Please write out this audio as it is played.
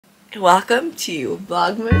Welcome to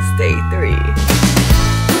Vlogmas Day 3.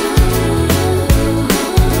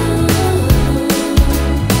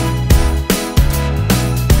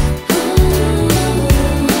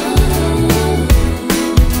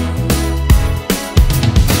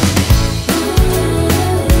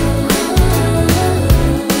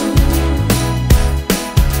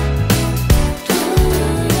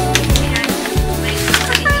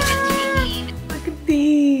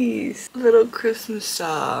 Little Christmas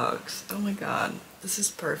socks. Oh my god, this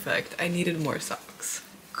is perfect. I needed more socks.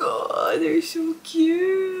 God, they're so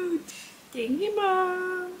cute. Thank you,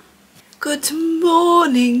 Mom. Good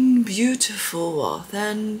morning, beautiful,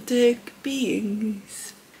 authentic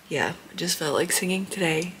beings. Yeah, I just felt like singing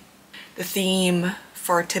today. The theme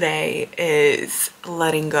for today is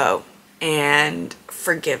letting go and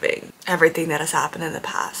forgiving everything that has happened in the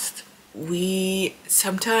past. We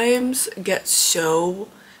sometimes get so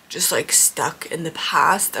just like stuck in the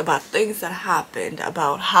past about things that happened,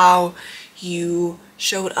 about how you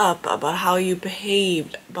showed up, about how you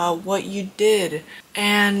behaved, about what you did,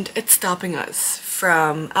 and it's stopping us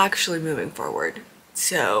from actually moving forward.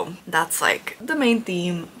 So that's like the main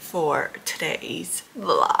theme for today's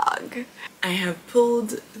vlog. I have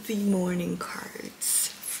pulled the morning cards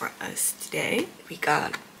for us today. We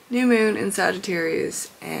got New Moon in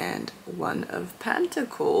Sagittarius and One of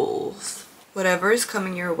Pentacles. Whatever is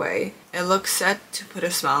coming your way, it looks set to put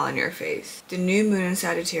a smile on your face. The new moon in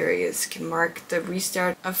Sagittarius can mark the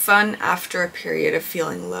restart of fun after a period of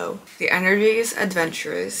feeling low. The energy is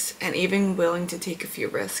adventurous and even willing to take a few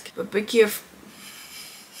risks. But be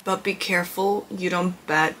careful you don't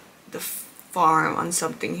bet the farm on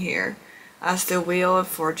something here, as the wheel of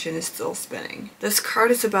fortune is still spinning. This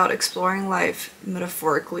card is about exploring life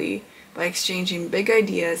metaphorically by exchanging big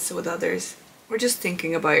ideas with others, or just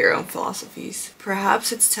thinking about your own philosophies.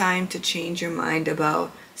 Perhaps it's time to change your mind about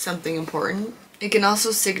something important. It can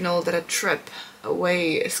also signal that a trip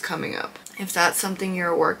away is coming up, if that's something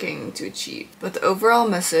you're working to achieve. But the overall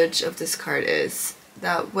message of this card is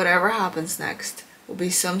that whatever happens next will be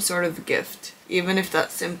some sort of gift, even if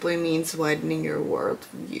that simply means widening your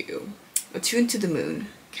worldview. Attune to the moon.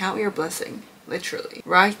 Count your blessing. Literally.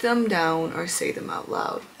 Write them down or say them out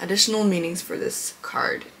loud. Additional meanings for this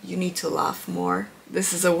card. You need to laugh more.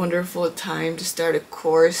 This is a wonderful time to start a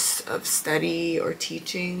course of study or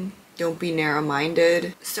teaching. Don't be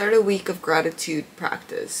narrow-minded. Start a week of gratitude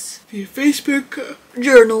practice via Facebook,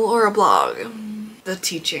 journal, or a blog. The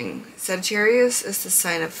teaching. Sagittarius is the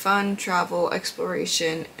sign of fun, travel,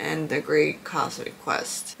 exploration, and the great cosmic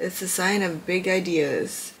quest. It's a sign of big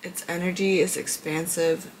ideas. Its energy is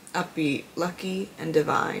expansive, upbeat, lucky, and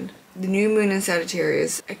divine. The new moon in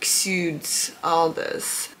Sagittarius exudes all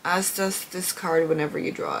this, as does this card whenever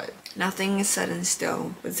you draw it. Nothing is set in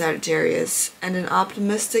stone with Sagittarius, and an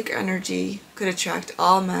optimistic energy could attract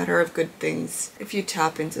all manner of good things if you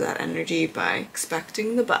tap into that energy by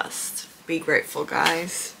expecting the best. Be grateful,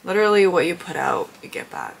 guys. Literally what you put out, you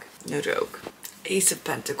get back. No joke. Ace of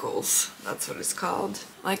Pentacles, that's what it's called.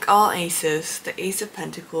 Like all aces, the Ace of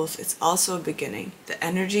Pentacles is also a beginning. The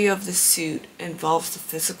energy of the suit involves the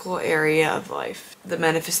physical area of life, the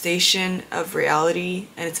manifestation of reality,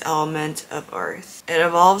 and its element of earth. It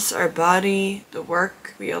involves our body, the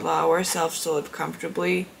work we allow ourselves to live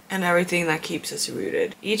comfortably, and everything that keeps us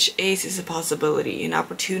rooted. Each ace is a possibility, an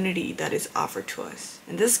opportunity that is offered to us.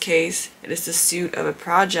 In this case, it is the suit of a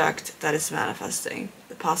project that is manifesting,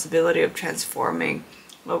 the possibility of transforming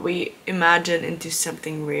what we imagine into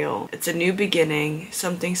something real. It's a new beginning,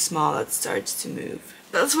 something small that starts to move.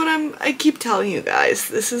 That's what I keep telling you guys.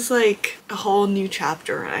 This is like a whole new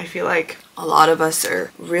chapter, and I feel like a lot of us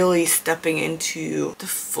are really stepping into the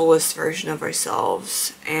fullest version of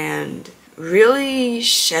ourselves and really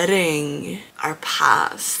shedding our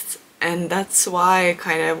past. And that's why I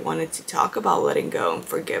kind of wanted to talk about letting go and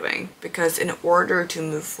forgiving, because in order to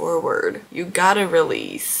move forward, you gotta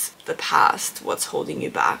release the past, what's holding you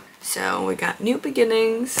back. So we got new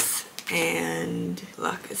beginnings and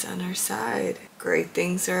luck is on our side. Great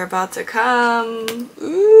things are about to come.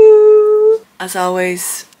 Ooh. As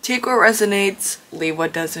always, take what resonates, leave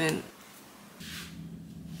what doesn't.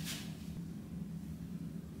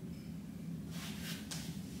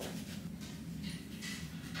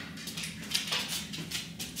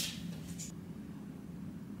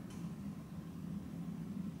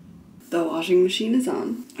 The washing machine is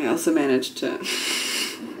on. I also managed to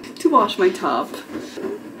wash my top.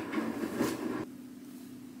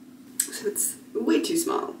 So it's way too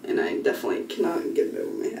small, and I definitely cannot get it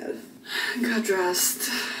over my head. Got dressed,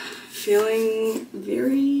 feeling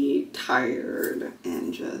very tired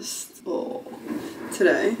and just full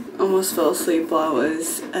today. Almost fell asleep while I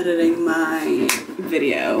was editing my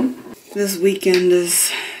video. This weekend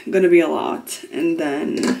is gonna be a lot, and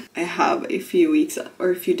then I have a few weeks or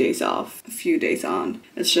a few days off, a few days on.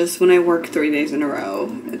 It's just when I work 3 days in a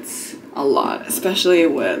row, it's a lot, especially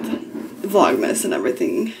with vlogmas and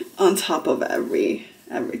everything on top of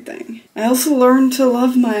everything. I also learned to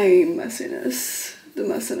love my messiness, the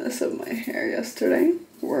messiness of my hair yesterday.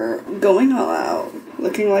 We're going all out,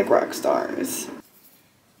 looking like rock stars.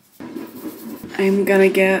 I'm gonna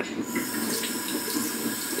get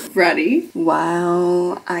ready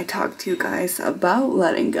while I talk to you guys about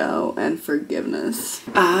letting go and forgiveness.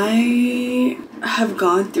 I have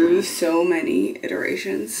gone through so many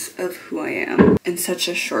iterations of who I am in such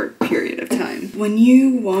a short period of time. When you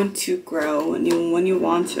want to grow and when you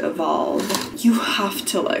want to evolve, you have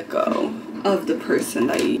to let go of the person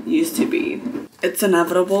that you used to be. It's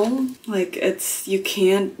inevitable. Like, you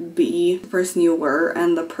can't be the person you were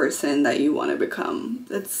and the person that you want to become.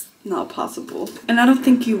 It's not possible. And I don't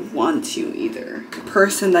think you want to either. The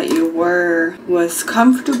person that you were was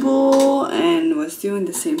comfortable and was doing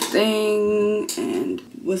the same thing and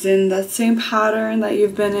was in that same pattern that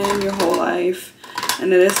you've been in your whole life.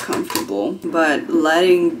 And it is comfortable. But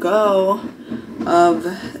letting go of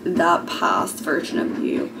that past version of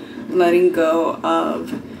you, letting go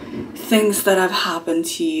of things that have happened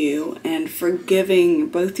to you, and forgiving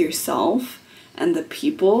both yourself and the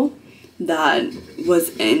people that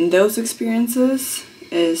was in those experiences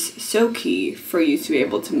is so key for you to be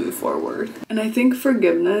able to move forward. And I think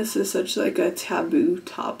forgiveness is such like a taboo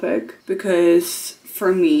topic because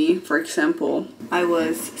for me, for example, I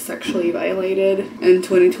was sexually violated in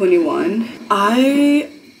 2021. I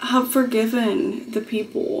have forgiven the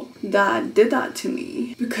people that did that to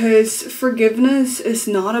me, because forgiveness is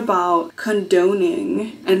not about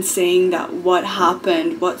condoning and saying that what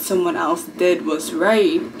happened, what someone else did was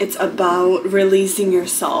right. It's about releasing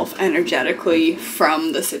yourself energetically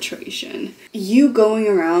from the situation. You going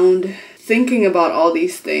around thinking about all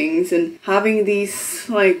these things and having these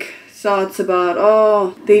like thoughts about,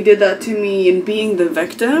 oh, they did that to me, and being the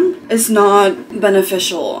victim is not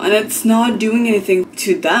beneficial, and it's not doing anything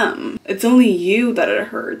to them. It's only you that it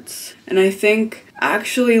hurts. And I think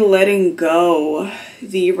actually letting go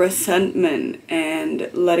the resentment and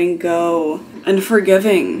letting go and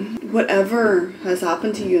forgiving whatever has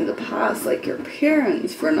happened to you in the past, like your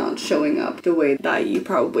parents for not showing up the way that you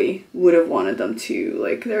probably would have wanted them to.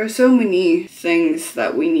 Like, there are so many things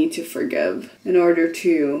that we need to forgive in order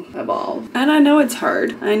to evolve. And I know it's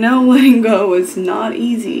hard. I know letting go is not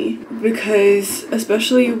easy, because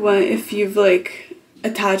especially if you've like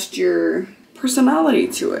attached your personality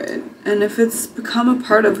to it, and if it's become a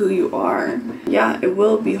part of who you are, yeah, it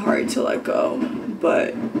will be hard to let go.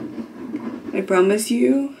 But I promise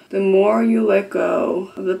you, the more you let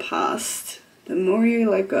go of the past, the more you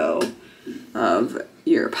let go of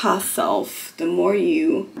your past self, the more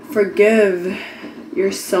you forgive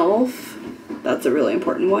yourself, that's a really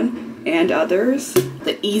important one, and others,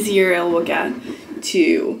 the easier it will get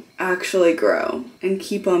to actually grow and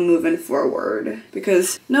keep on moving forward.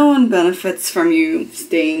 Because no one benefits from you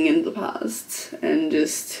staying in the past and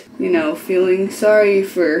just, you know, feeling sorry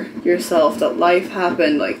for yourself that life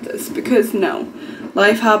happened like this. Because no,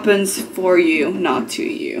 life happens for you, not to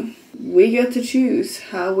you. We get to choose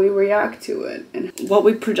how we react to it and what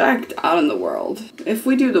we project out in the world. If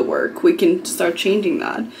we do the work, we can start changing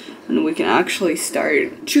that, and we can actually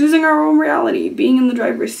start choosing our own reality, being in the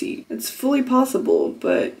driver's seat. It's fully possible,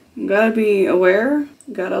 but you gotta be aware,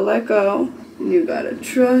 you gotta let go, and you gotta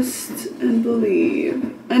trust and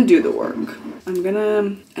believe and do the work. I'm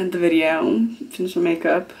gonna end the video, finish my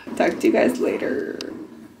makeup, talk to you guys later.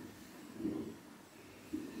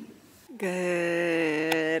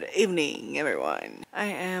 Good evening, everyone. I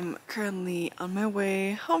am currently on my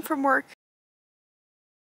way home from work.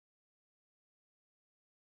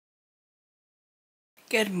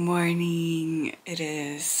 Good morning. It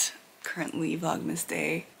is currently Vlogmas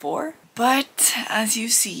Day 4. But as you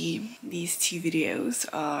see, these two videos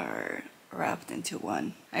are wrapped into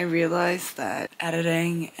one. I realized that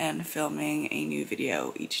editing and filming a new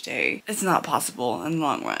video each day is not possible in the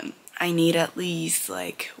long run. I need at least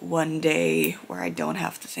like one day where I don't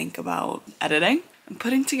have to think about editing. I'm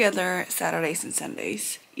putting together Saturdays and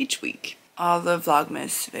Sundays each week. All the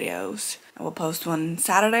Vlogmas videos. I will post one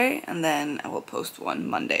Saturday and then I will post one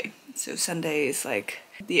Monday. So Sunday is like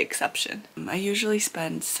the exception. I usually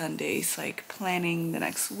spend Sundays like planning the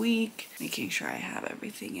next week, making sure I have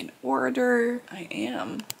everything in order. I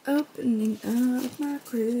am opening up my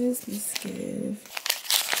Christmas gift.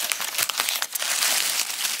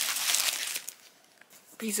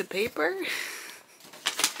 piece of paper.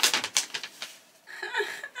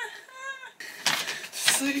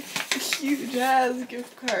 It's a huge ass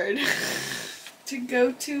gift card to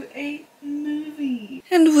go to a movie.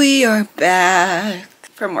 And we are back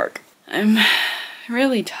from work. I'm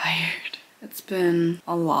really tired. It's been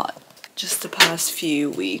a lot just the past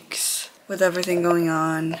few weeks with everything going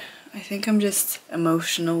on. I think I'm just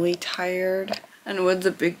emotionally tired. And with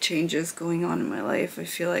the big changes going on in my life, I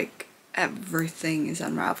feel like everything is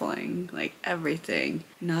unraveling. Like everything.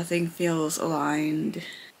 Nothing feels aligned.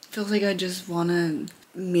 Feels like I just want to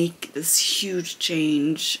make this huge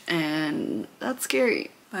change, and that's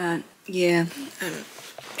scary. But yeah, I'm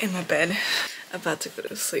in my bed about to go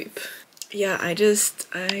to sleep. Yeah,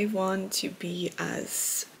 I want to be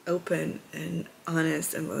as open and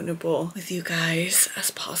honest and vulnerable with you guys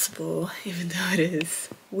as possible, even though it is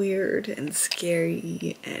weird and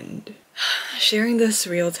scary, and sharing this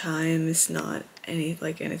real time is not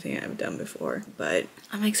anything I've done before, but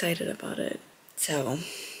I'm excited about it. So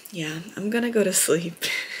yeah, I'm gonna go to sleep.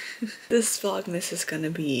 This vlogmas is gonna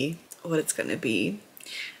be what it's gonna be.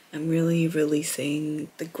 I'm really releasing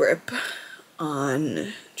the grip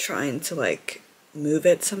on trying to like move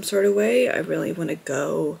it some sort of way. I really want to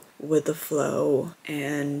go with the flow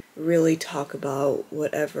and really talk about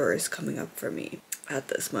whatever is coming up for me at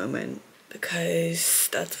this moment, because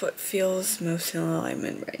that's what feels most in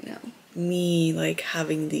alignment right now. Me like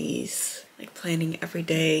having these, like planning every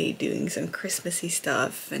day, doing some Christmassy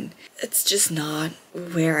stuff, and it's just not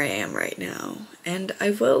where I am right now. And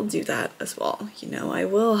I will do that as well, you know, I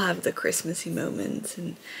will have the Christmassy moments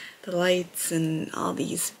and the lights and all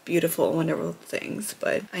these beautiful, wonderful things,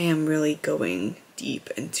 but I am really going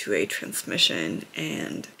deep into a transmission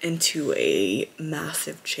and into a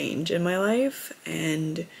massive change in my life,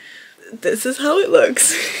 and this is how it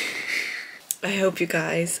looks. I hope you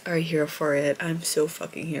guys are here for it. I'm so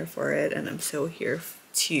fucking here for it, and I'm so here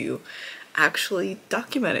to actually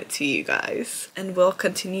document it to you guys. And we'll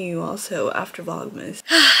continue also after Vlogmas.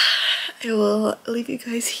 I will leave you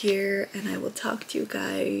guys here, and I will talk to you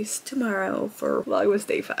guys tomorrow for Vlogmas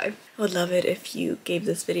Day 5. I would love it if you gave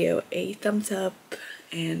this video a thumbs up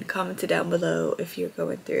and commented down below if you're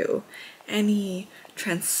going through any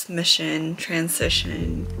transition,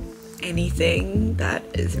 anything that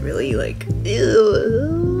is really like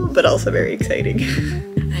ew, but also very exciting.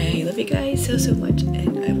 I love you guys so much,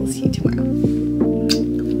 and I will see you tomorrow.